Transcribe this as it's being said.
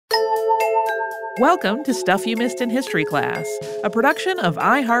Welcome to Stuff You Missed in History Class, a production of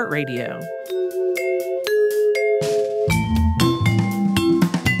iHeartRadio.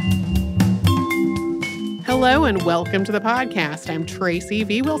 Hello and welcome to the podcast. I'm Tracy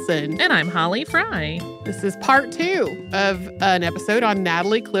V. Wilson. And I'm Holly Fry. This is part 2 of an episode on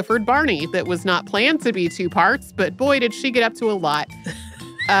Natalie Clifford Barney that was not planned to be 2 parts, but boy, did she get up to a lot.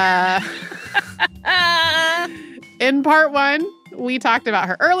 In part 1, we talked about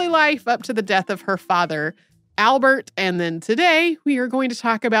her early life up to the death of her father, Albert, and then today we are going to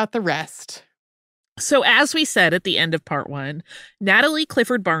talk about the rest. So as we said at the end of part 1, Natalie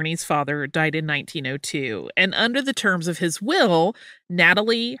Clifford Barney's father died in 1902, and under the terms of his will,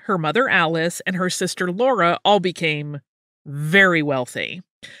 Natalie, her mother Alice, and her sister Laura all became very wealthy.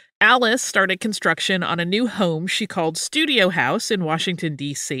 Alice started construction on a new home she called Studio House in Washington,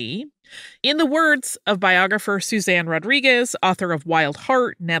 D.C. In the words of biographer Suzanne Rodriguez, author of Wild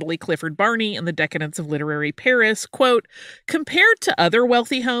Heart, Natalie Clifford Barney, and the Decadence of Literary Paris, quote, "Compared to other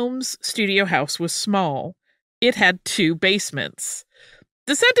wealthy homes, Studio House was small. It had 2 basements."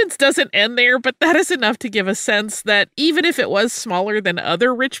 The sentence doesn't end there, but that is enough to give a sense that even if it was smaller than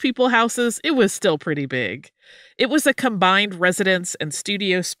other rich people houses, it was still pretty big. It was a combined residence and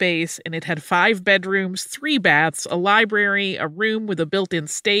studio space, and it had 5 bedrooms, 3 baths, a library, a room with a built-in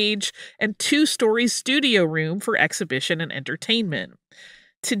stage, and 2-story studio room for exhibition and entertainment.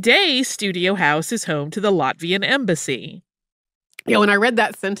 Today, Studio House is home to the Latvian embassy. Yeah, when I read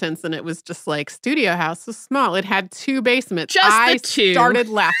that sentence and it was just like, Studio House was small. It had 2 basements. Just the 2. I started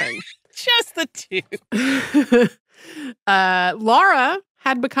laughing. Just the 2. Laura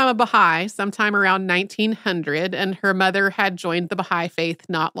had become a Baha'i sometime around 1900, and her mother had joined the Baha'i faith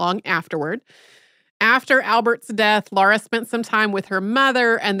not long afterward. After Albert's death, Laura spent some time with her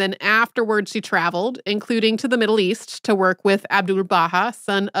mother, and then afterward she traveled, including to the Middle East, to work with Abdul Baha,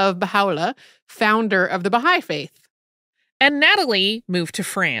 son of Baha'u'llah, founder of the Baha'i faith. And Natalie moved to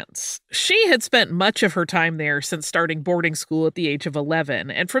France. She had spent much of her time there since starting boarding school at the age of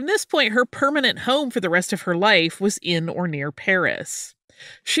 11, and from this point, her permanent home for the rest of her life was in or near Paris.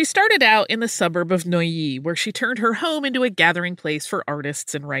 She started out in the suburb of Neuilly, where she turned her home into a gathering place for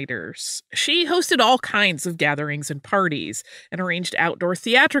artists and writers. She hosted all kinds of gatherings and parties, and arranged outdoor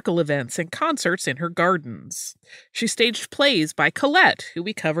theatrical events and concerts in her gardens. She staged plays by Colette, who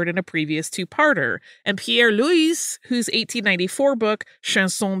we covered in a previous 2-parter, and Pierre Louis, whose 1894 book,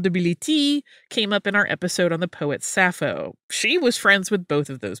 Chanson de Bility, came up in our episode on the poet Sappho. She was friends with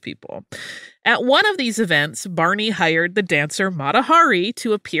both of those people. At one of these events, Barney hired the dancer Mata Hari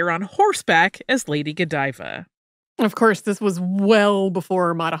to appear on horseback as Lady Godiva. Of course, this was well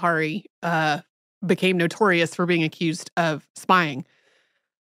before Mata Hari became notorious for being accused of spying.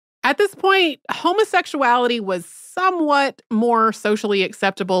 At this point, homosexuality was somewhat more socially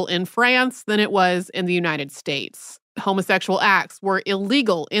acceptable in France than it was in the United States. Homosexual acts were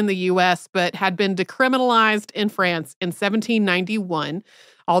illegal in the U.S., but had been decriminalized in France in 1791,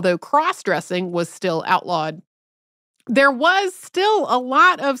 although cross-dressing was still outlawed. There was still a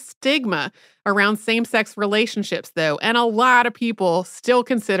lot of stigma around same-sex relationships, though, and a lot of people still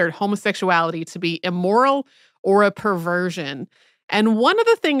considered homosexuality to be immoral or a perversion. And one of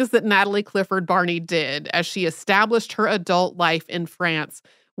the things that Natalie Clifford Barney did as she established her adult life in France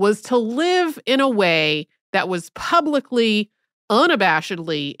was to live in a way that was publicly,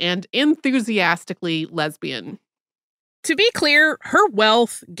 unabashedly, and enthusiastically lesbian. To be clear, her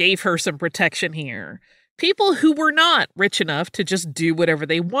wealth gave her some protection here. People who were not rich enough to just do whatever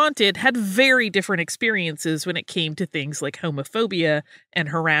they wanted had very different experiences when it came to things like homophobia and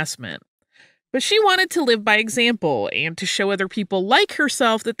harassment. But she wanted to live by example and to show other people like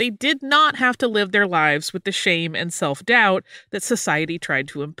herself that they did not have to live their lives with the shame and self-doubt that society tried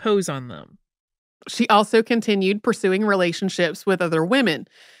to impose on them. She also continued pursuing relationships with other women.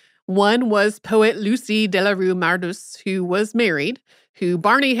 One was poet Lucie de la Rue Mardus, who was married, who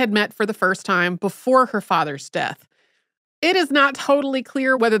Barney had met for the first time before her father's death. It is not totally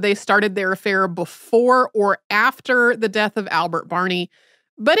clear whether they started their affair before or after the death of Albert Barney,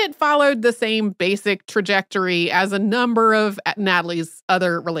 but it followed the same basic trajectory as a number of Natalie's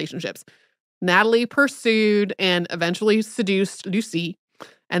other relationships. Natalie pursued and eventually seduced Lucie,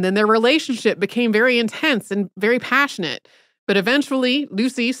 and then their relationship became very intense and very passionate. But eventually,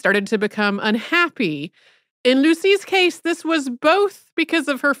 Lucie started to become unhappy. In Lucie's case, this was both because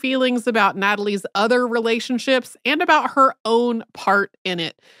of her feelings about Natalie's other relationships and about her own part in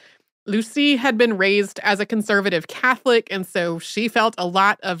it. Lucie had been raised as a conservative Catholic, and so she felt a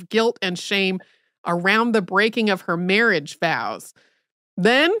lot of guilt and shame around the breaking of her marriage vows.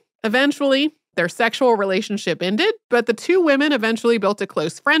 Then, eventually, their sexual relationship ended, but the 2 women eventually built a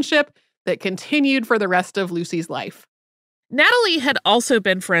close friendship that continued for the rest of Lucy's life. Natalie had also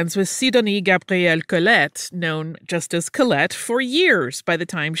been friends with Sidonie Gabrielle Colette, known just as Colette, for years by the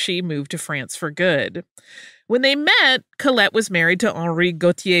time she moved to France for good. When they met, Colette was married to Henri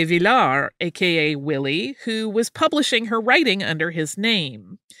Gauthier-Villars, a.k.a. Willie, who was publishing her writing under his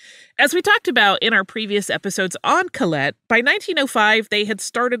name. As we talked about in our previous episodes on Colette, by 1905, they had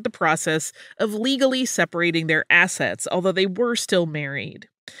started the process of legally separating their assets, although they were still married.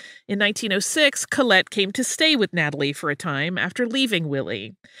 In 1906, Colette came to stay with Natalie for a time after leaving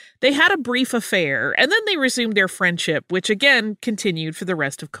Willie. They had a brief affair, and then they resumed their friendship, which again continued for the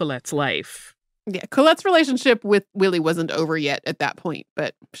rest of Colette's life. Yeah, Colette's relationship with Willie wasn't over yet at that point,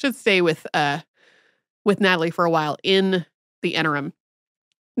 but should stay with Natalie for a while in the interim.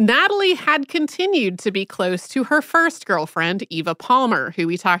 Natalie had continued to be close to her first girlfriend, Eva Palmer, who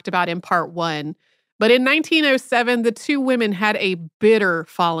we talked about in part 1. But in 1907, the two women had a bitter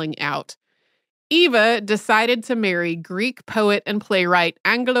falling out. Eva decided to marry Greek poet and playwright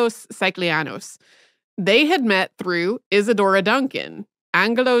Angelos Cyclianos. They had met through Isadora Duncan.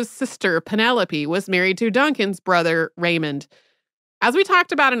 Angelos' sister, Penelope, was married to Duncan's brother, Raymond. As we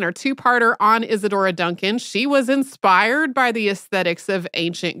talked about in our two-parter on Isadora Duncan, she was inspired by the aesthetics of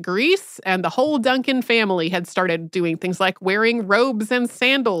ancient Greece, and the whole Duncan family had started doing things like wearing robes and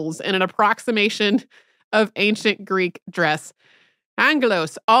sandals in an approximation of ancient Greek dress.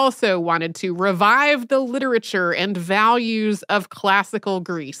 Angelos also wanted to revive the literature and values of classical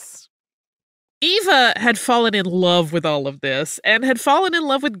Greece. Eva had fallen in love with all of this and had fallen in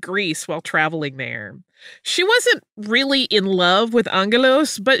love with Greece while traveling there. She wasn't really in love with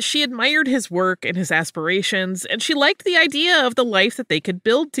Angelos, but she admired his work and his aspirations, and she liked the idea of the life that they could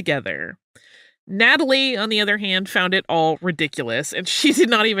build together. Natalie, on the other hand, found it all ridiculous, and she did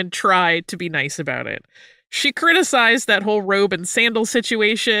not even try to be nice about it. She criticized that whole robe and sandal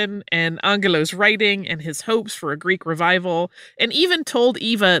situation and Angelos' writing and his hopes for a Greek revival, and even told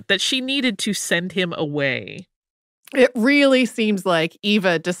Eva that she needed to send him away. It really seems like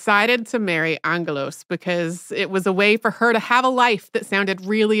Eva decided to marry Angelos because it was a way for her to have a life that sounded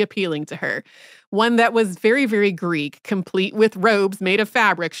really appealing to her. One that was very, very Greek, complete with robes made of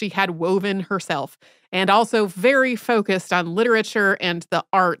fabric she had woven herself, and also very focused on literature and the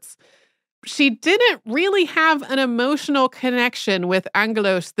arts. She didn't really have an emotional connection with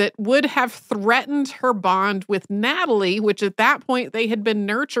Angelos that would have threatened her bond with Natalie, which at that point they had been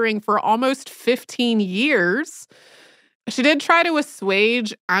nurturing for almost 15 years. She did try to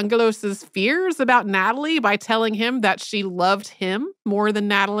assuage Angelos' fears about Natalie by telling him that she loved him more than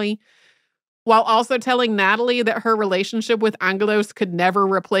Natalie, while also telling Natalie that her relationship with Angelos could never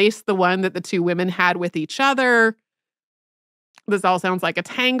replace the one that the two women had with each other. This all sounds like a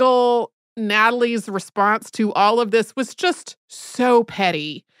tangle. Natalie's response to all of this was just so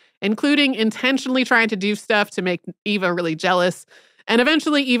petty, including intentionally trying to do stuff to make Eva really jealous. And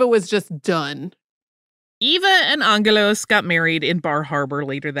eventually, Eva was just done. Eva and Angelos got married in Bar Harbor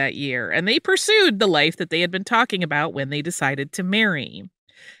later that year, and they pursued the life that they had been talking about when they decided to marry.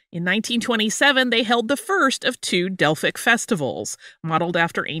 In 1927, they held the first of two Delphic festivals, modeled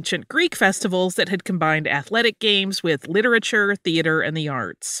after ancient Greek festivals that had combined athletic games with literature, theater, and the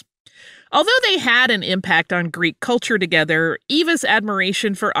arts. Although they had an impact on Greek culture together, Eva's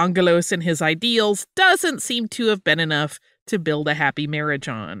admiration for Angelos and his ideals doesn't seem to have been enough to build a happy marriage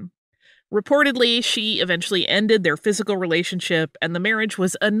on. Reportedly, she eventually ended their physical relationship, and the marriage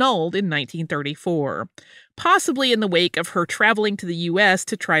was annulled in 1934, possibly in the wake of her traveling to the U.S.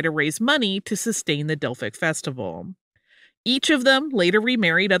 to try to raise money to sustain the Delphic Festival. Each of them later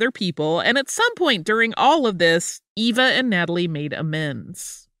remarried other people, and at some point during all of this, Eva and Natalie made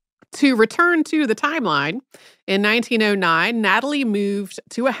amends. To return to the timeline, in 1909, Natalie moved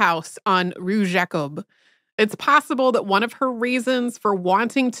to a house on Rue Jacob. It's possible that one of her reasons for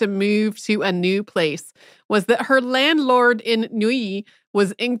wanting to move to a new place was that her landlord in Neuilly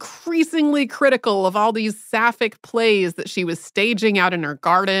was increasingly critical of all these sapphic plays that she was staging out in her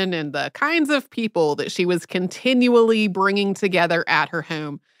garden and the kinds of people that she was continually bringing together at her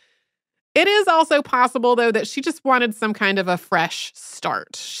home. It is also possible, though, that she just wanted some kind of a fresh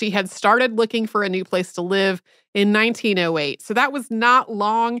start. She had started looking for a new place to live in 1908, so that was not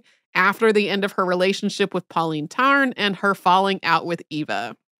long after the end of her relationship with Pauline Tarn and her falling out with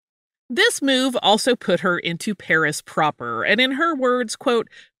Eva. This move also put her into Paris proper, and in her words, quote,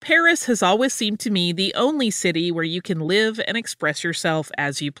 "Paris has always seemed to me the only city where you can live and express yourself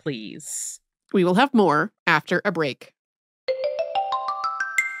as you please." We will have more after a break.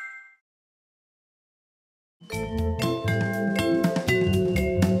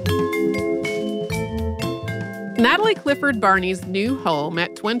 Natalie Natalie Clifford Barney's new home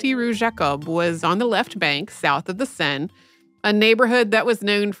at 20 Rue Jacob was on the left bank, south of the Seine, a neighborhood that was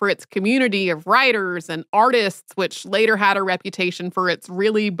known for its community of writers and artists, which later had a reputation for its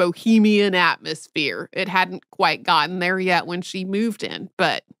really bohemian atmosphere. It hadn't quite gotten there yet when she moved in,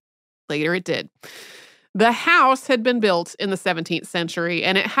 but later it did. The house had been built in the 17th century,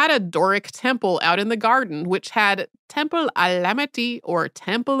 and it had a Doric temple out in the garden, which had Temple à l'Amitié, or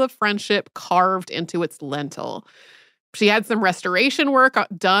Temple of Friendship, carved into its lintel. She had some restoration work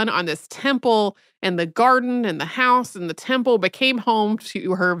done on this temple, and the garden and the house and the temple became home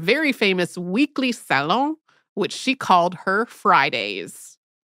to her very famous weekly salon, which she called her Fridays.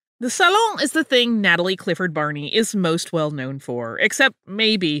 The salon is the thing Natalie Clifford Barney is most well known for, except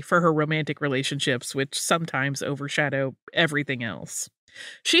maybe for her romantic relationships, which sometimes overshadow everything else.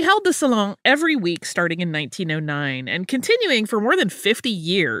 She held the salon every week starting in 1909 and continuing for more than 50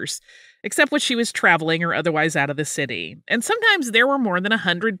 years, except when she was traveling or otherwise out of the city. And sometimes there were more than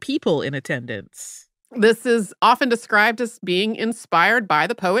 100 people in attendance. This is often described as being inspired by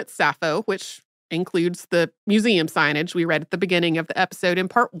the poet Sappho, which includes the museum signage we read at the beginning of the episode in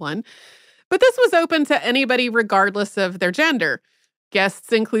part 1. But this was open to anybody regardless of their gender.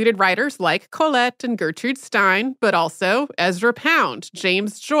 Guests included writers like Colette and Gertrude Stein, but also Ezra Pound,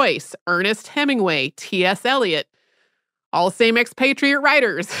 James Joyce, Ernest Hemingway, T.S. Eliot. All same expatriate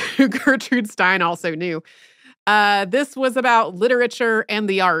writers who Gertrude Stein also knew. This was about literature and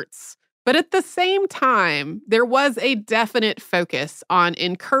the arts. But at the same time, there was a definite focus on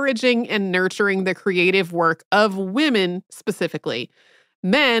encouraging and nurturing the creative work of women specifically.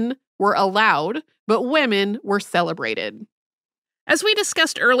 Men were allowed, but women were celebrated. As we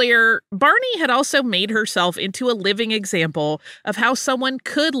discussed earlier, Barney had also made herself into a living example of how someone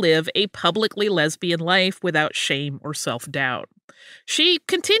could live a publicly lesbian life without shame or self-doubt. She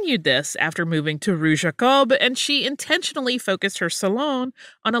continued this after moving to Rue Jacob, and she intentionally focused her salon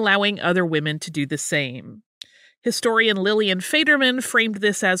on allowing other women to do the same. Historian Lillian Faderman framed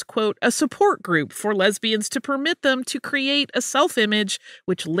this as, quote, a support group for lesbians to permit them to create a self-image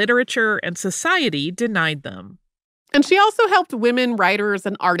which literature and society denied them. And she also helped women writers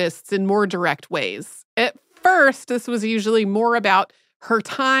and artists in more direct ways. At first, this was usually more about her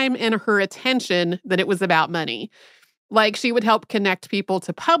time and her attention than it was about money. Like, she would help connect people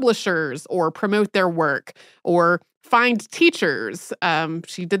to publishers or promote their work or find teachers.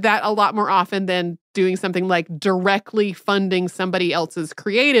 She did that a lot more often than doing something like directly funding somebody else's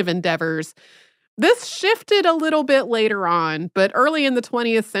creative endeavors. This shifted a little bit later on, but early in the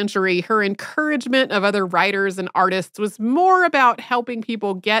 20th century, her encouragement of other writers and artists was more about helping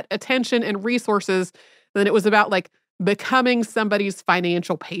people get attention and resources than it was about, like, becoming somebody's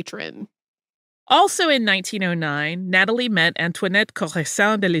financial patron. Also in 1909, Natalie met Antoinette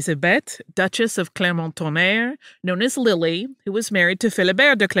Coressin d'Elisabeth, Duchess of Clermont-Tonnerre, known as Lily, who was married to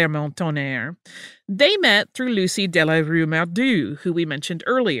Philibert de Clermont-Tonnerre. They met through Lucie de la Rue Mardu, who we mentioned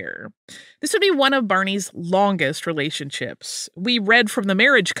earlier. This would be one of Barney's longest relationships. We read from the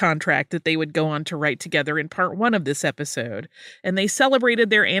marriage contract that they would go on to write together in part 1 of this episode, and they celebrated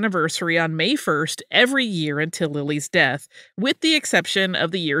their anniversary on May 1st every year until Lily's death, with the exception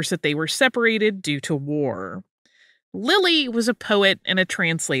of the years that they were separated due to war. Lily was a poet and a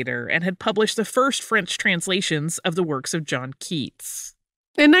translator and had published the first French translations of the works of John Keats.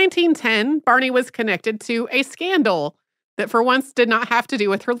 In 1910, Barney was connected to a scandal that for once did not have to do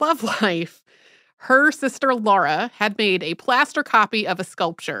with her love life. Her sister Laura had made a plaster copy of a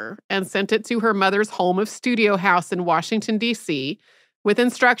sculpture and sent it to her mother's home of studio house in Washington, D.C., with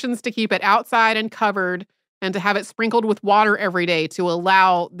instructions to keep it outside and covered and to have it sprinkled with water every day to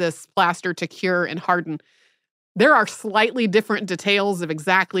allow this plaster to cure and harden. There are slightly different details of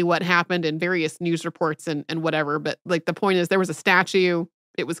exactly what happened in various news reports and whatever, but like the point is there was a statue,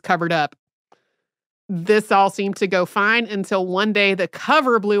 it was covered up. This all seemed to go fine until one day the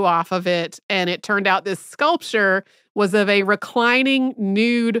cover blew off of it, and it turned out this sculpture was of a reclining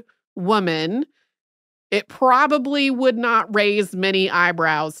nude woman. It probably would not raise many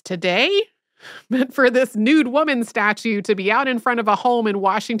eyebrows today, but for this nude woman statue to be out in front of a home in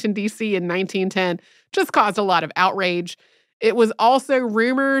Washington, D.C. in 1910 just caused a lot of outrage. It was also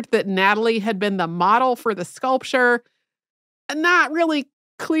rumored that Natalie had been the model for the sculpture. Not really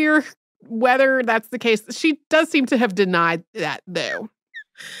clear whether that's the case. She does seem to have denied that, though.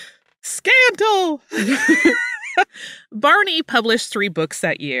 Scandal! Barney published 3 books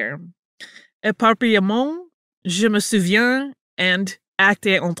that year. Éparpillement, Je me souviens, and Acte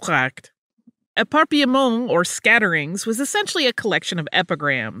et Entr'acte. Éparpillement, or Scatterings, was essentially a collection of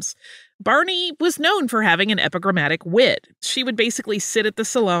epigrams. Barney was known for having an epigrammatic wit. She would basically sit at the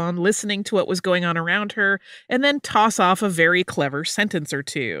salon listening to what was going on around her and then toss off a very clever sentence or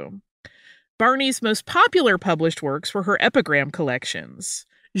two. Barney's most popular published works were her epigram collections.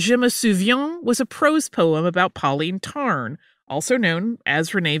 Je me souviens was a prose poem about Pauline Tarn, also known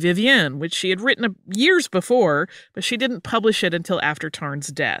as Renée Vivienne, which she had written years before, but she didn't publish it until after Tarn's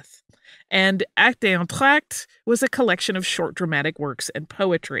death. And Acte et Entr'acte was a collection of short dramatic works and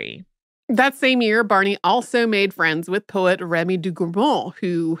poetry. That same year, Barney also made friends with poet Rémy de Gourmont,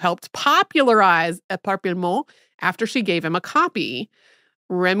 who helped popularize Éparpillement after she gave him a copy.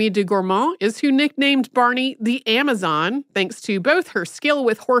 Rémy de Gourmont is who nicknamed Barney the Amazon, thanks to both her skill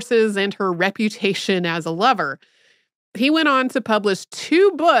with horses and her reputation as a lover. He went on to publish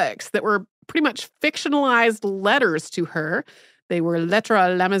 2 books that were pretty much fictionalized letters to her. They were Lettres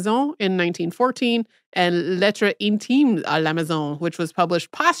à la Maison in 1914 and Lettres intimes à la Maison, which was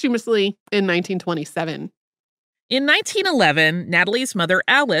published posthumously in 1927. In 1911, Natalie's mother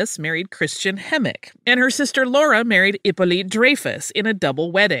Alice married Christian Hemmick, and her sister Laura married Hippolyte Dreyfus in a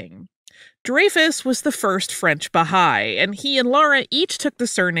double wedding. Dreyfus was the first French Baha'i, and he and Laura each took the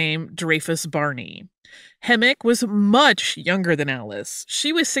surname Dreyfus Barney. Hemmick was much younger than Alice.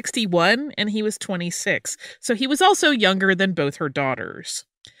 She was 61 and he was 26, so he was also younger than both her daughters.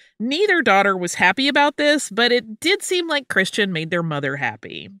 Neither daughter was happy about this, but it did seem like Christian made their mother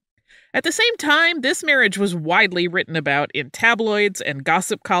happy. At the same time, this marriage was widely written about in tabloids and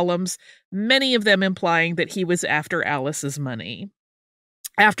gossip columns, many of them implying that he was after Alice's money.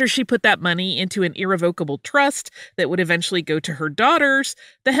 After she put that money into an irrevocable trust that would eventually go to her daughters,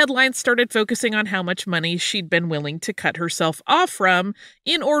 the headlines started focusing on how much money she'd been willing to cut herself off from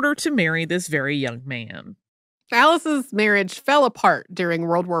in order to marry this very young man. Alice's marriage fell apart during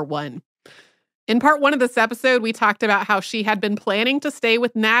World War I. In part 1 of this episode, we talked about how she had been planning to stay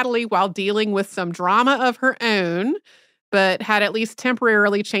with Natalie while dealing with some drama of her own, but had at least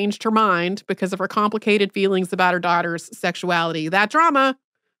temporarily changed her mind because of her complicated feelings about her daughter's sexuality. That drama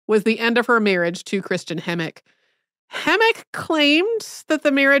was the end of her marriage to Christian Hemmick. Hemmick claimed that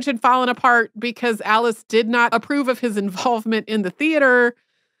the marriage had fallen apart because Alice did not approve of his involvement in the theater,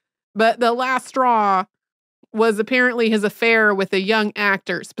 but the last straw was apparently his affair with a young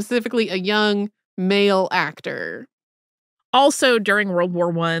actor, specifically a young male actor. Also, during World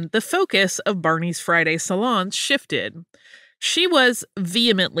War I, the focus of Barney's Friday salons shifted. She was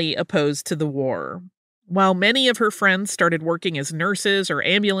vehemently opposed to the war. While many of her friends started working as nurses or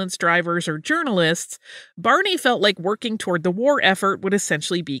ambulance drivers or journalists, Barney felt like working toward the war effort would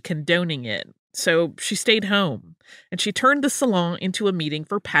essentially be condoning it. So she stayed home, and she turned the salon into a meeting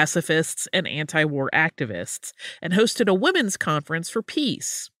for pacifists and anti-war activists, and hosted a women's conference for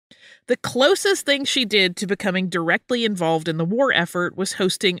peace. The closest thing she did to becoming directly involved in the war effort was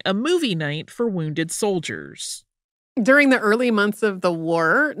hosting a movie night for wounded soldiers. During the early months of the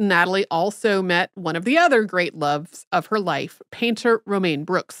war, Natalie also met one of the other great loves of her life, painter Romaine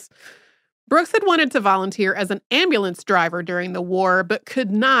Brooks. Brooks had wanted to volunteer as an ambulance driver during the war, but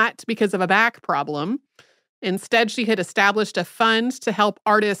could not because of a back problem. Instead, she had established a fund to help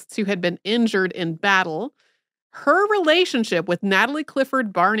artists who had been injured in battle. Her relationship with Natalie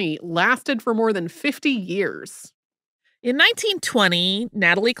Clifford Barney lasted for more than 50 years. In 1920,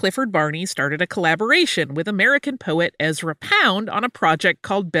 Natalie Clifford Barney started a collaboration with American poet Ezra Pound on a project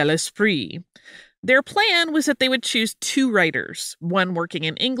called Bel Esprit. Their plan was that they would choose 2 writers, one working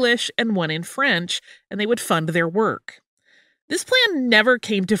in English and one in French, and they would fund their work. This plan never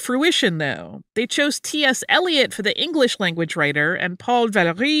came to fruition, though. They chose T.S. Eliot for the English language writer and Paul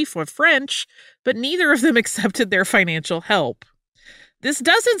Valéry for French, but neither of them accepted their financial help. This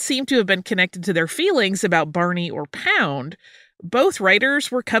doesn't seem to have been connected to their feelings about Barney or Pound. Both writers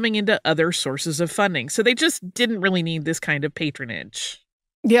were coming into other sources of funding, so they just didn't really need this kind of patronage.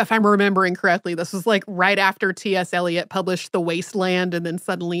 Yeah, if I'm remembering correctly, this was like right after T.S. Eliot published The Wasteland and then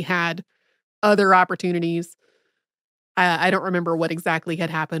suddenly had other opportunities. I don't remember what exactly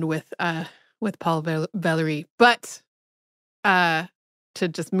had happened with Paul Valéry, but to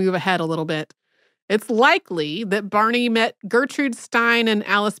just move ahead a little bit, it's likely that Barney met Gertrude Stein and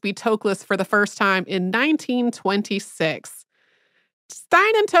Alice B. Toklas for the first time in 1926.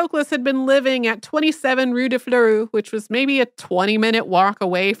 Stein and Toklas had been living at 27 Rue de Fleury, which was maybe a 20-minute walk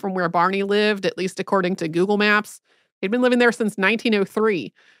away from where Barney lived, at least according to Google Maps. They'd been living there since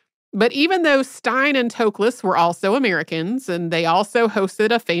 1903. But even though Stein and Toklas were also Americans, and they also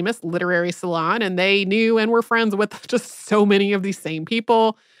hosted a famous literary salon, and they knew and were friends with just so many of these same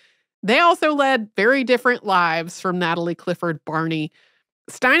people, they also led very different lives from Natalie Clifford Barney.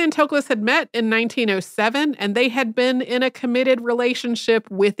 Stein and Toklas had met in 1907, and they had been in a committed relationship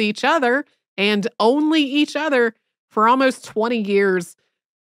with each other and only each other for almost 20 years.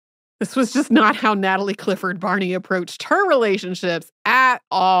 This was just not how Natalie Clifford Barney approached her relationships at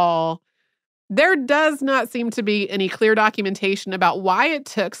all. There does not seem to be any clear documentation about why it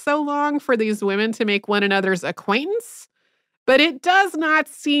took so long for these women to make one another's acquaintance, but it does not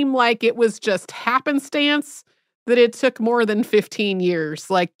seem like it was just happenstance that it took more than 15 years.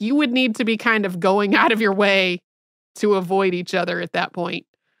 Like, you would need to be kind of going out of your way to avoid each other at that point.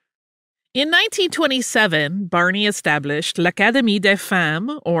 In 1927, Barney established l'Académie des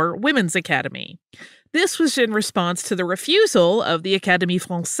Femmes, or Women's Academy. This was in response to the refusal of the Académie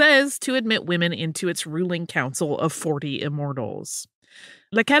Française to admit women into its ruling council of 40 immortals.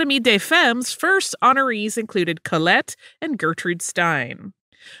 L'Académie des Femmes' first honorees included Colette and Gertrude Stein.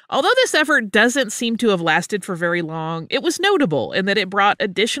 Although this effort doesn't seem to have lasted for very long, it was notable in that it brought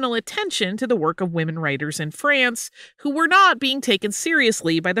additional attention to the work of women writers in France who were not being taken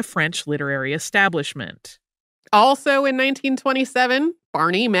seriously by the French literary establishment. Also in 1927,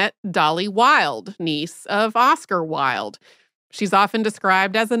 Barney met Dolly Wilde, niece of Oscar Wilde. She's often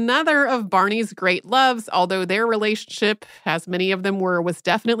described as another of Barney's great loves, although their relationship, as many of them were, was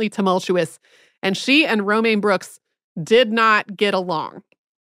definitely tumultuous, and she and Romaine Brooks did not get along.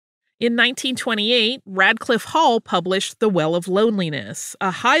 In 1928, Radcliffe Hall published The Well of Loneliness,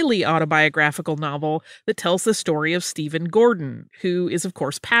 a highly autobiographical novel that tells the story of Stephen Gordon, who is, of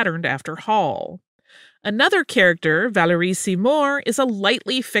course, patterned after Hall. Another character, Valérie Seymour, is a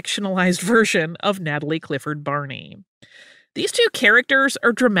lightly fictionalized version of Natalie Clifford Barney. These two characters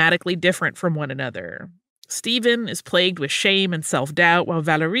are dramatically different from one another. Stephen is plagued with shame and self-doubt, while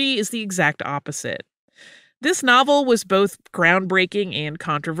Valérie is the exact opposite. This novel was both groundbreaking and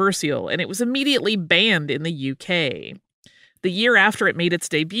controversial, and it was immediately banned in the UK. The year after it made its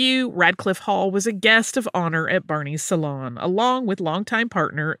debut, Radcliffe Hall was a guest of honor at Barney's salon, along with longtime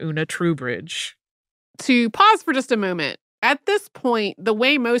partner Una Troubridge. To pause for just a moment, at this point, the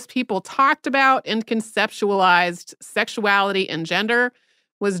way most people talked about and conceptualized sexuality and gender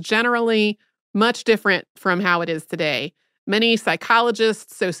was generally much different from how it is today. Many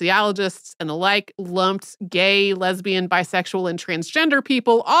psychologists, sociologists, and the like lumped gay, lesbian, bisexual, and transgender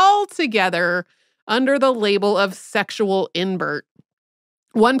people all together under the label of sexual invert.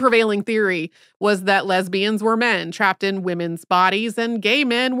 One prevailing theory was that lesbians were men trapped in women's bodies and gay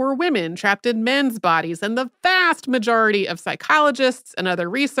men were women trapped in men's bodies. And the vast majority of psychologists and other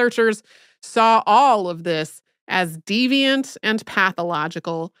researchers saw all of this as deviant and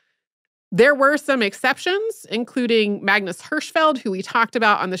pathological. There were some exceptions, including Magnus Hirschfeld, who we talked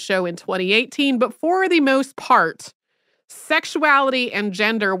about on the show in 2018, but for the most part, sexuality and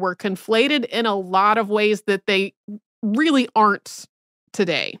gender were conflated in a lot of ways that they really aren't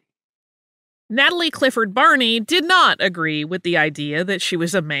today. Natalie Clifford Barney did not agree with the idea that she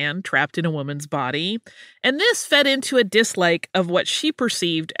was a man trapped in a woman's body, and this fed into a dislike of what she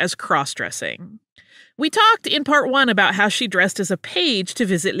perceived as cross-dressing. We talked in part 1 about how she dressed as a page to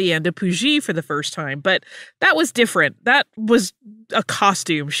visit Liane de Pougy for the first time, but that was different. That was a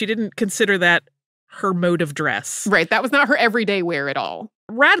costume. She didn't consider that her mode of dress. Right, that was not her everyday wear at all.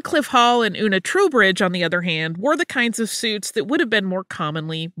 Radcliffe Hall and Una Troubridge, on the other hand, wore the kinds of suits that would have been more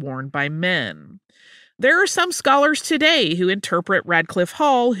commonly worn by men. There are some scholars today who interpret Radcliffe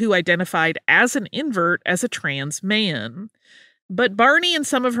Hall, who identified as an invert, as a trans man. But Barney and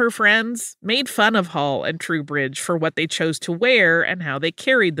some of her friends made fun of Hall and Troubridge for what they chose to wear and how they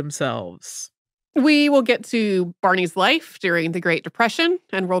carried themselves. We will get to Barney's life during the Great Depression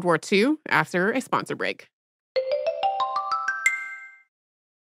and World War II after a sponsor break.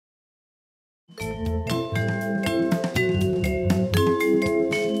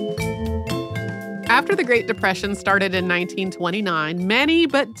 After the Great Depression started in 1929, many,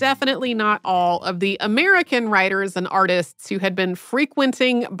 but definitely not all, of the American writers and artists who had been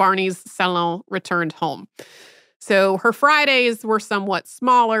frequenting Barney's salon returned home. So her Fridays were somewhat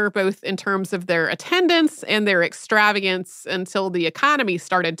smaller, both in terms of their attendance and their extravagance, until the economy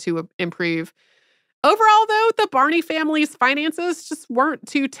started to improve. Overall, though, the Barney family's finances just weren't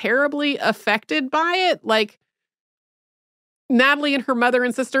too terribly affected by it. Like, Natalie and her mother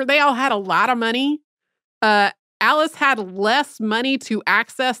and sister, they all had a lot of money. Alice had less money to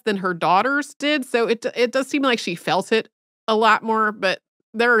access than her daughters did, so it does seem like she felt it a lot more, but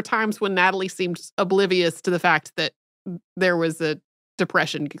there are times when Natalie seemed oblivious to the fact that there was a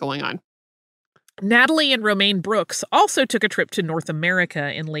depression going on. Natalie and Romaine Brooks also took a trip to North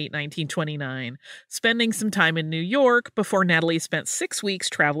America in late 1929, spending some time in New York before Natalie spent 6 weeks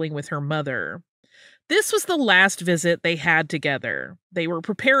traveling with her mother. This was the last visit they had together. They were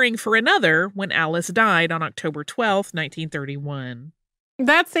preparing for another when Alice died on October 12th, 1931.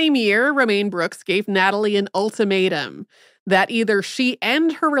 That same year, Romaine Brooks gave Natalie an ultimatum that either she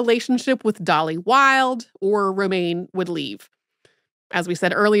end her relationship with Dolly Wilde or Romaine would leave. As we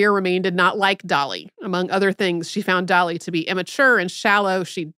said earlier, Romaine did not like Dolly. Among other things, she found Dolly to be immature and shallow.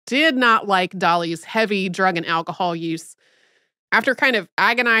 She did not like Dolly's heavy drug and alcohol use. After kind of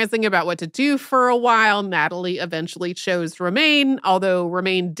agonizing about what to do for a while, Natalie eventually chose Romaine, although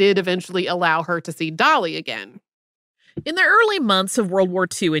Romaine did eventually allow her to see Dolly again. In the early months of World War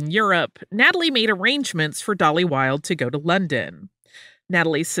II in Europe, Natalie made arrangements for Dolly Wilde to go to London.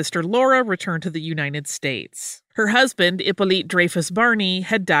 Natalie's sister Laura returned to the United States. Her husband, Hippolyte Dreyfus Barney,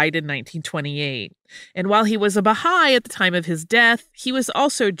 had died in 1928. And while he was a Baha'i at the time of his death, he was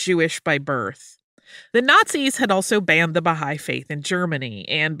also Jewish by birth. The Nazis had also banned the Baha'i faith in Germany,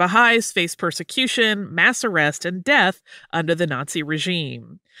 and Baha'is faced persecution, mass arrest, and death under the Nazi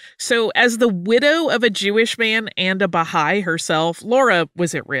regime. So, as the widow of a Jewish man and a Baha'i herself, Laura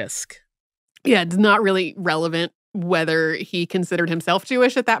was at risk. Yeah, it's not really relevant whether he considered himself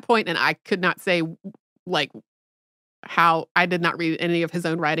Jewish at that point, and I could not say, how, I did not read any of his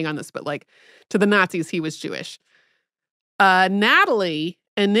own writing on this, but, to the Nazis, he was Jewish. Natalie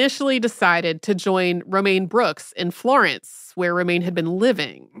initially decided to join Romaine Brooks in Florence, where Romaine had been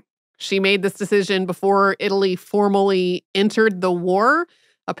living. She made this decision before Italy formally entered the war.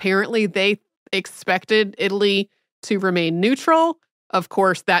 Apparently, they expected Italy to remain neutral. Of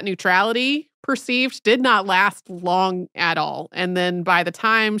course, that neutrality, perceived, did not last long at all. And then by the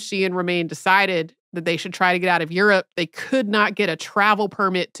time she and Romaine decided that they should try to get out of Europe, they could not get a travel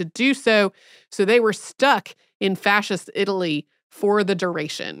permit to do so. So they were stuck in fascist Italy for the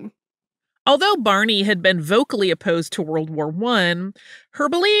duration. Although Barney had been vocally opposed to World War I, her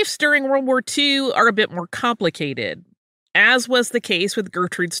beliefs during World War II are a bit more complicated. As was the case with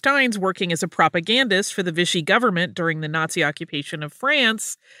Gertrude Stein's working as a propagandist for the Vichy government during the Nazi occupation of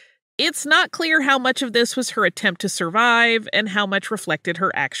France, it's not clear how much of this was her attempt to survive and how much reflected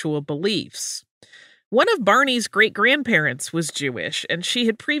her actual beliefs. One of Barney's great-grandparents was Jewish, and she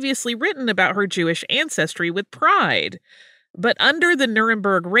had previously written about her Jewish ancestry with pride. But under the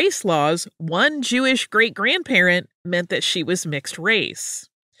Nuremberg race laws, one Jewish great-grandparent meant that she was mixed race.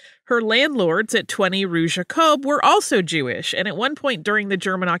 Her landlords at 20 Rue Jacob were also Jewish, and at one point during the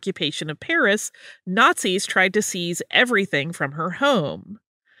German occupation of Paris, Nazis tried to seize everything from her home.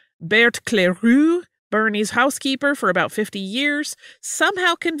 Berthe Cleroux, Barney's housekeeper for about 50 years,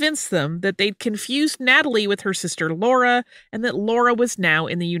 somehow convinced them that they'd confused Natalie with her sister Laura, and that Laura was now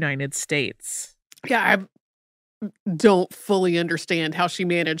in the United States. Yeah, don't fully understand how she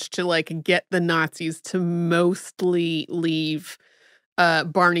managed to get the Nazis to mostly leave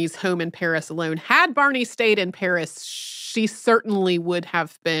Barney's home in Paris alone. Had Barney stayed in Paris, she certainly would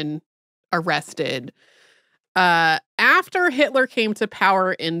have been arrested. After Hitler came to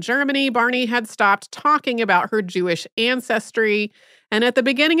power in Germany, Barney had stopped talking about her Jewish ancestry. And at the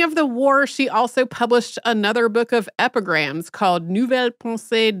beginning of the war, she also published another book of epigrams called Nouvelles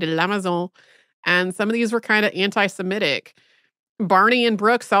Pensées de l'Amazon. And some of these were kind of anti-Semitic. Barney and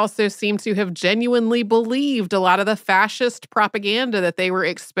Brooks also seem to have genuinely believed a lot of the fascist propaganda that they were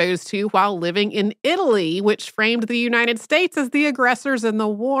exposed to while living in Italy, which framed the United States as the aggressors in the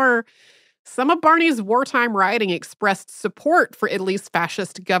war. Some of Barney's wartime writing expressed support for Italy's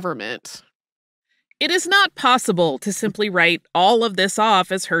fascist government. It is not possible to simply write all of this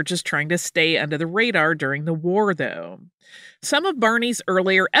off as her just trying to stay under the radar during the war, though. Some of Barney's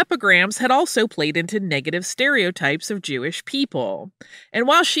earlier epigrams had also played into negative stereotypes of Jewish people. And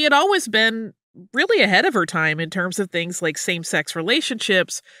while she had always been really ahead of her time in terms of things like same-sex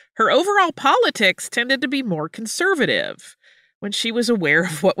relationships, her overall politics tended to be more conservative when she was aware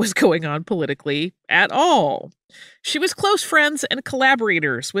of what was going on politically at all. She was close friends and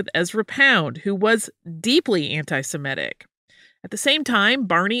collaborators with Ezra Pound, who was deeply anti-Semitic. At the same time,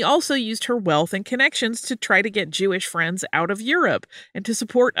 Barney also used her wealth and connections to try to get Jewish friends out of Europe and to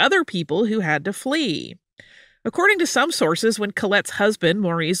support other people who had to flee. According to some sources, when Colette's husband,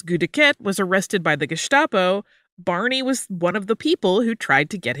 Maurice Goudequet, was arrested by the Gestapo, Barney was one of the people who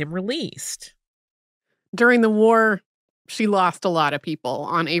tried to get him released. During the war, she lost a lot of people.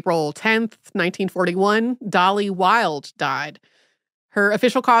 On April 10th, 1941, Dolly Wilde died. Her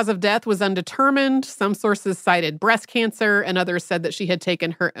official cause of death was undetermined. Some sources cited breast cancer, and others said that she had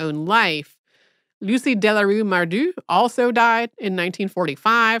taken her own life. Lucie Delarue Mardu also died in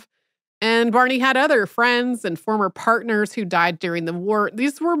 1945. And Barney had other friends and former partners who died during the war.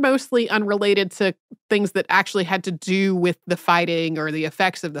 These were mostly unrelated to things that actually had to do with the fighting or the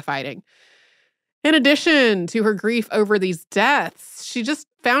effects of the fighting. In addition to her grief over these deaths, she just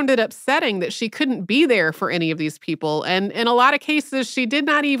found it upsetting that she couldn't be there for any of these people. And in a lot of cases, she did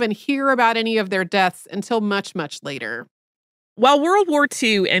not even hear about any of their deaths until much, much later. While World War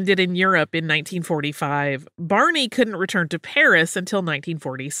II ended in Europe in 1945, Barney couldn't return to Paris until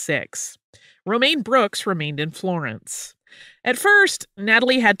 1946. Romaine Brooks remained in Florence. At first,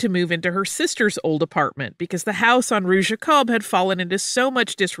 Natalie had to move into her sister's old apartment because the house on Rue Jacob had fallen into so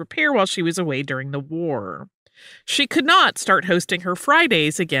much disrepair while she was away during the war. She could not start hosting her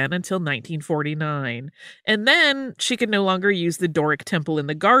Fridays again until 1949, and then she could no longer use the Doric temple in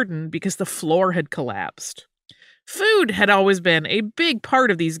the garden because the floor had collapsed. Food had always been a big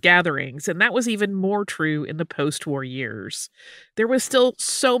part of these gatherings, and that was even more true in the post-war years. There was still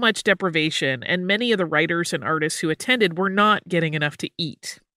so much deprivation, and many of the writers and artists who attended were not getting enough to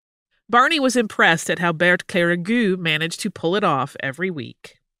eat. Barney was impressed at how Berthe Clérigoux managed to pull it off every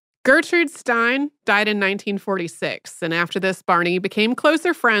week. Gertrude Stein died in 1946, and after this, Barney became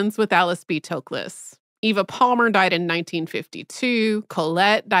closer friends with Alice B. Toklas. Eva Palmer died in 1952.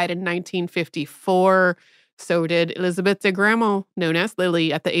 Colette died in 1954. So did Elizabeth de Gramont, known as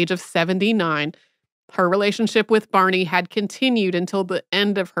Lily, at the age of 79. Her relationship with Barney had continued until the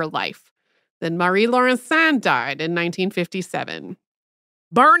end of her life. Then Marie Laurencin died in 1957.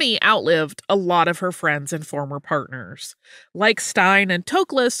 Barney outlived a lot of her friends and former partners. Like Stein and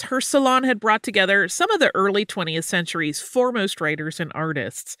Toklas, her salon had brought together some of the early 20th century's foremost writers and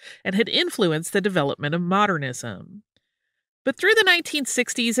artists and had influenced the development of modernism. But through the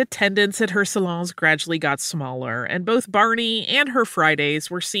 1960s, attendance at her salons gradually got smaller, and both Barney and her Fridays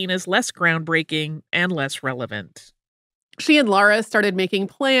were seen as less groundbreaking and less relevant. She and Laura started making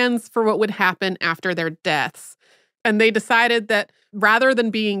plans for what would happen after their deaths. And they decided that rather than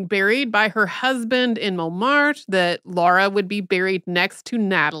being buried by her husband in Montmartre, that Laura would be buried next to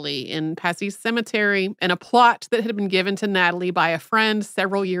Natalie in Passy Cemetery, in a plot that had been given to Natalie by a friend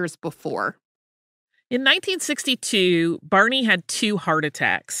several years before. In 1962, Barney had 2 heart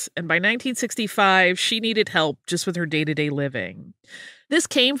attacks, and by 1965, she needed help just with her day-to-day living. This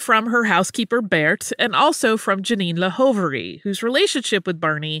came from her housekeeper, Berthe, and also from Janine Lehovery, whose relationship with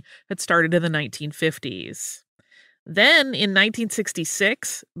Barney had started in the 1950s. Then, in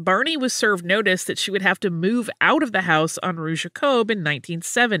 1966, Barney was served notice that she would have to move out of the house on Rue Jacob in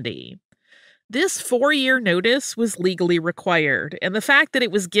 1970. This 4-year notice was legally required, and the fact that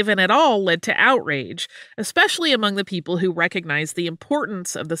it was given at all led to outrage, especially among the people who recognized the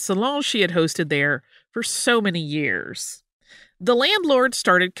importance of the salon she had hosted there for so many years. The landlord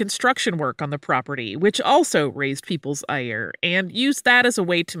started construction work on the property, which also raised people's ire, and used that as a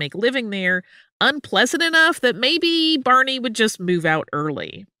way to make living there unpleasant enough that maybe Barney would just move out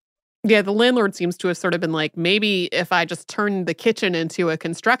early. Yeah, the landlord seems to have sort of been like, maybe if I just turn the kitchen into a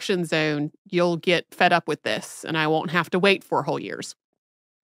construction zone, you'll get fed up with this, and I won't have to wait 4 whole years.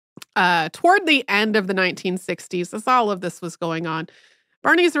 Toward the end of the 1960s, as all of this was going on,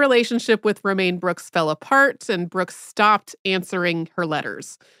 Barney's relationship with Romaine Brooks fell apart, and Brooks stopped answering her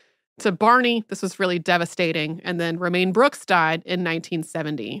letters. To Barney, this was really devastating, and then Romaine Brooks died in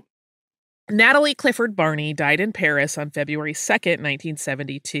 1970. Natalie Clifford Barney died in Paris on February 2nd,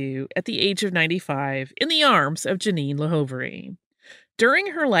 1972, at the age of 95, in the arms of Janine Lehovery. During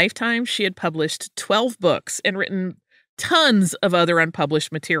her lifetime, she had published 12 books and written tons of other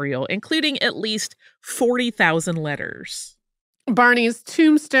unpublished material, including at least 40,000 letters. Barney's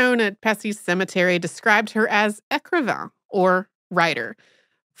tombstone at Passy Cemetery described her as écrivain, or writer,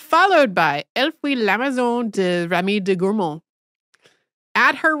 followed by Elle fut la maison de Remy de Gourmont.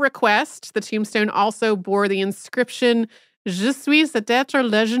 At her request, the tombstone also bore the inscription, Je suis cet être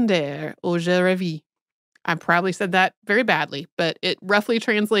légendaire où je revis. I probably said that very badly, but it roughly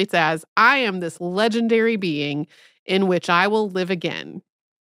translates as, I am this legendary being in which I will live again.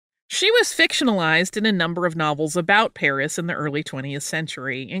 She was fictionalized in a number of novels about Paris in the early 20th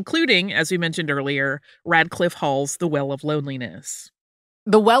century, including, as we mentioned earlier, Radcliffe Hall's The Well of Loneliness.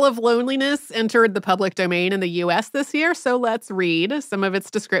 The Well of Loneliness entered the public domain in the U.S. this year, so let's read some of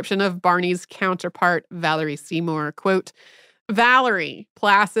its description of Barney's counterpart, Valerie Seymour. Quote, Valerie,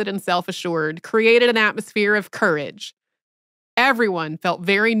 placid and self-assured, created an atmosphere of courage. Everyone felt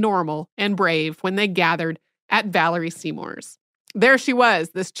very normal and brave when they gathered at Valerie Seymour's. There she was,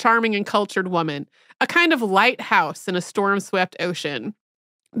 this charming and cultured woman, a kind of lighthouse in a storm-swept ocean.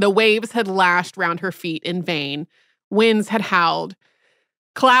 The waves had lashed round her feet in vain. Winds had howled.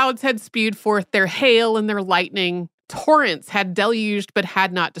 Clouds had spewed forth their hail and their lightning. Torrents had deluged but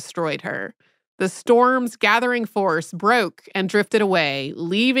had not destroyed her. The storm's gathering force broke and drifted away,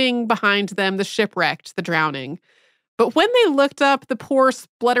 leaving behind them the shipwrecked, the drowning. But when they looked up the poor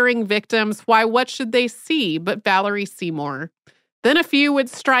spluttering victims, why, what should they see but Valerie Seymour? Then a few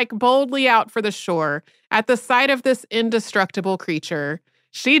would strike boldly out for the shore at the sight of this indestructible creature.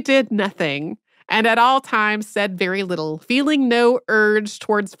 She did nothing, and at all times said very little, feeling no urge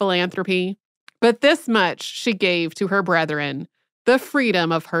towards philanthropy. But this much she gave to her brethren, the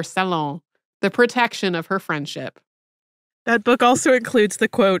freedom of her salon, the protection of her friendship. That book also includes the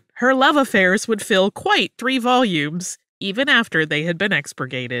quote, her love affairs would fill quite 3 volumes, even after they had been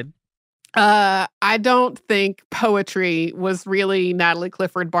expurgated. I don't think poetry was really Natalie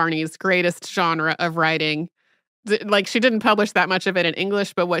Clifford Barney's greatest genre of writing. Like, she didn't publish that much of it in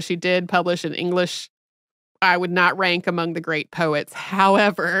English, but what she did publish in English, I would not rank among the great poets.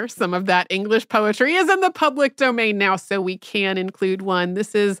 However, some of that English poetry is in the public domain now, so we can include one.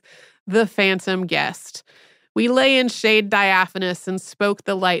 This is The Phantom Guest. We lay in shade diaphanous and spoke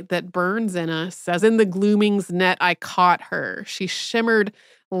the light that burns in us. As in the gloaming's net I caught her. She shimmered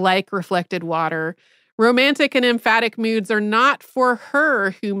like reflected water. Romantic and emphatic moods are not for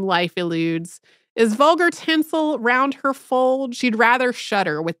her whom life eludes. Is vulgar tinsel round her fold? She'd rather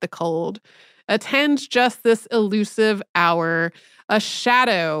shudder with the cold. Attend just this elusive hour, a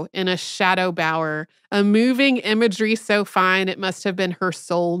shadow in a shadow bower, a moving imagery so fine it must have been her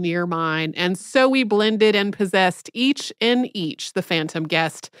soul near mine. And so we blended and possessed each in each, the phantom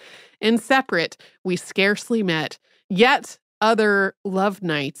guest. In separate, we scarcely met, yet other love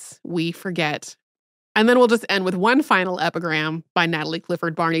nights we forget. And then we'll just end with one final epigram by Natalie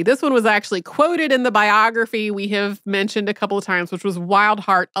Clifford Barney. This one was actually quoted in the biography we have mentioned a couple of times, which was Wild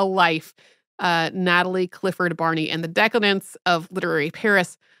Heart, A Life, Natalie Clifford Barney and the Decadence of Literary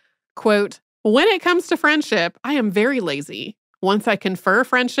Paris. Quote, when it comes to friendship, I am very lazy. Once I confer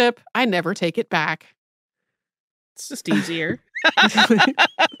friendship, I never take it back. It's just easier.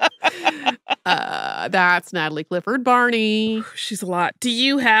 That's Natalie Clifford Barney. She's a lot. Do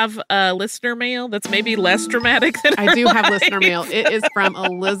you have listener mail that's maybe less dramatic than I do have listener mail. It is from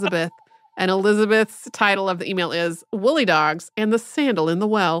Elizabeth. And Elizabeth's title of the email is Woolly Dogs and the Sandal in the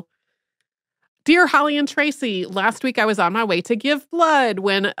Well. Dear Holly and Tracy, last week I was on my way to give blood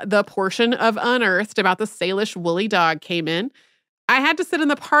when the portion of Unearthed about the Salish woolly dog came in. I had to sit in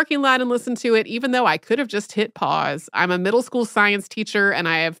the parking lot and listen to it, even though I could have just hit pause. I'm a middle school science teacher, and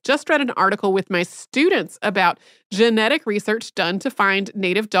I have just read an article with my students about genetic research done to find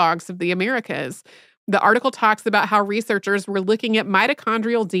native dogs of the Americas. The article talks about how researchers were looking at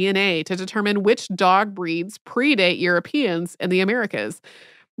mitochondrial DNA to determine which dog breeds predate Europeans in the Americas.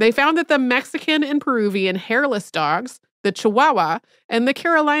 They found that the Mexican and Peruvian hairless dogs, the Chihuahua, and the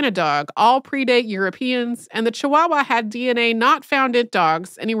Carolina dog all predate Europeans, and the Chihuahua had DNA not found in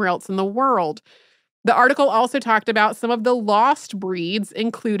dogs anywhere else in the world. The article also talked about some of the lost breeds,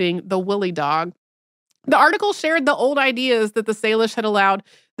 including the woolly dog. The article shared the old ideas that the Salish had allowed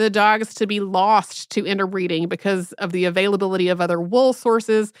the dogs to be lost to interbreeding because of the availability of other wool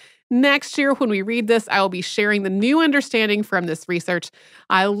sources. Next year, when we read this, I will be sharing the new understanding from this research.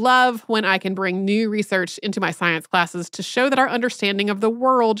 I love when I can bring new research into my science classes to show that our understanding of the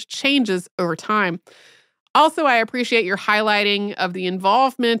world changes over time. Also, I appreciate your highlighting of the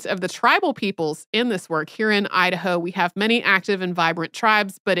involvement of the tribal peoples in this work. Here in Idaho, we have many active and vibrant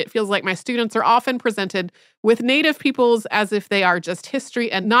tribes, but it feels like my students are often presented with Native peoples as if they are just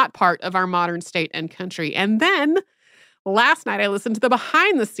history and not part of our modern state and country. And then last night, I listened to the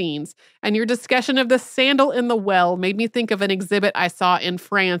behind the scenes, and your discussion of the sandal in the well made me think of an exhibit I saw in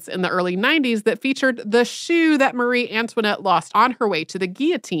France in the early 90s that featured the shoe that Marie Antoinette lost on her way to the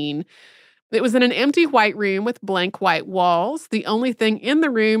guillotine. It was in an empty white room with blank white walls. The only thing in the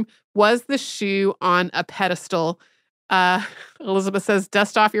room was the shoe on a pedestal. Elizabeth says,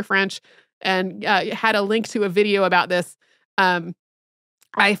 dust off your French, and had a link to a video about this.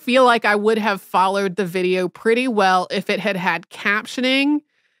 I feel like I would have followed the video pretty well if it had had captioning,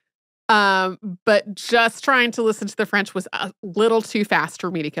 but just trying to listen to the French was a little too fast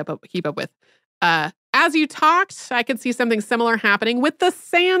for me to keep up with. As you talked, I could see something similar happening with the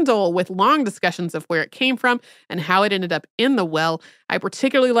sandal, with long discussions of where it came from and how it ended up in the well. I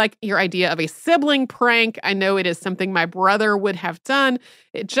particularly like your idea of a sibling prank. I know it is something my brother would have done.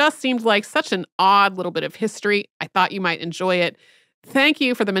 It just seemed like such an odd little bit of history. I thought you might enjoy it. Thank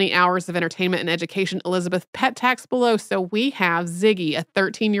you for the many hours of entertainment and education, Elizabeth. Pet tax below. So we have Ziggy, a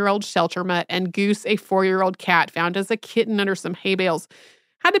 13-year-old shelter mutt, and Goose, a 4-year-old cat found as a kitten under some hay bales.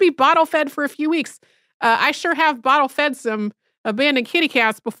 Had to be bottle fed for a few weeks. I sure have bottle fed some abandoned kitty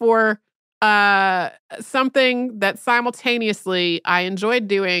cats before. Something that simultaneously I enjoyed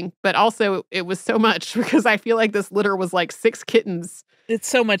doing, but also it was so much because I feel like this litter was like 6 kittens. It's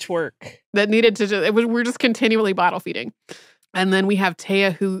so much work. That needed to we're just continually bottle feeding. And then we have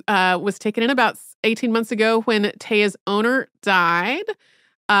Taya, who was taken in about 18 months ago when Taya's owner died.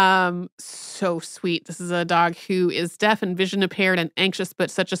 So sweet. This is a dog who is deaf and vision impaired and anxious,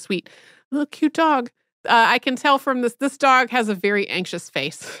 but such a sweet, little cute dog. I can tell from this dog has a very anxious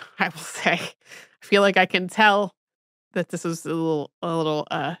face, I will say. I feel like I can tell that this is a little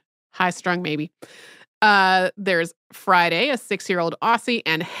high-strung maybe. There's Friday, a 6-year-old Aussie,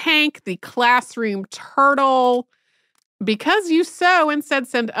 and Hank, the classroom turtle. Because you sew and said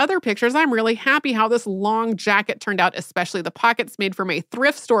send other pictures, I'm really happy how this long jacket turned out, especially the pockets made from a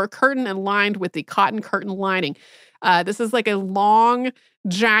thrift store curtain and lined with the cotton curtain lining. This is like a long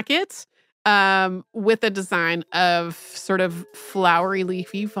jacket with a design of sort of flowery,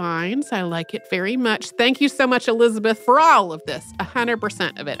 leafy vines. I like it very much. Thank you so much, Elizabeth, for all of this.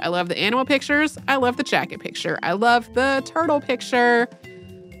 100% of it. I love the animal pictures. I love the jacket picture. I love the turtle picture.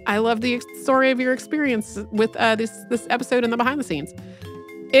 I love the story of your experience with this episode and the behind the scenes.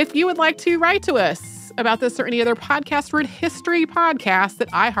 If you would like to write to us about this or any other podcast, we're at historypodcast at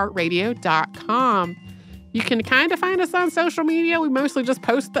iHeartRadio.com. You can kind of find us on social media. We mostly just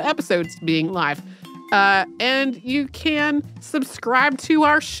post the episodes being live. And you can subscribe to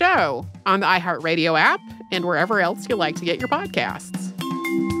our show on the iHeartRadio app and wherever else you like to get your podcasts.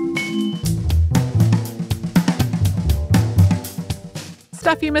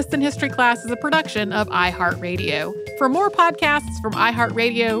 Stuff You Missed in History Class is a production of iHeartRadio. For more podcasts from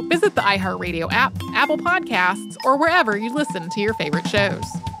iHeartRadio, visit the iHeartRadio app, Apple Podcasts, or wherever you listen to your favorite shows.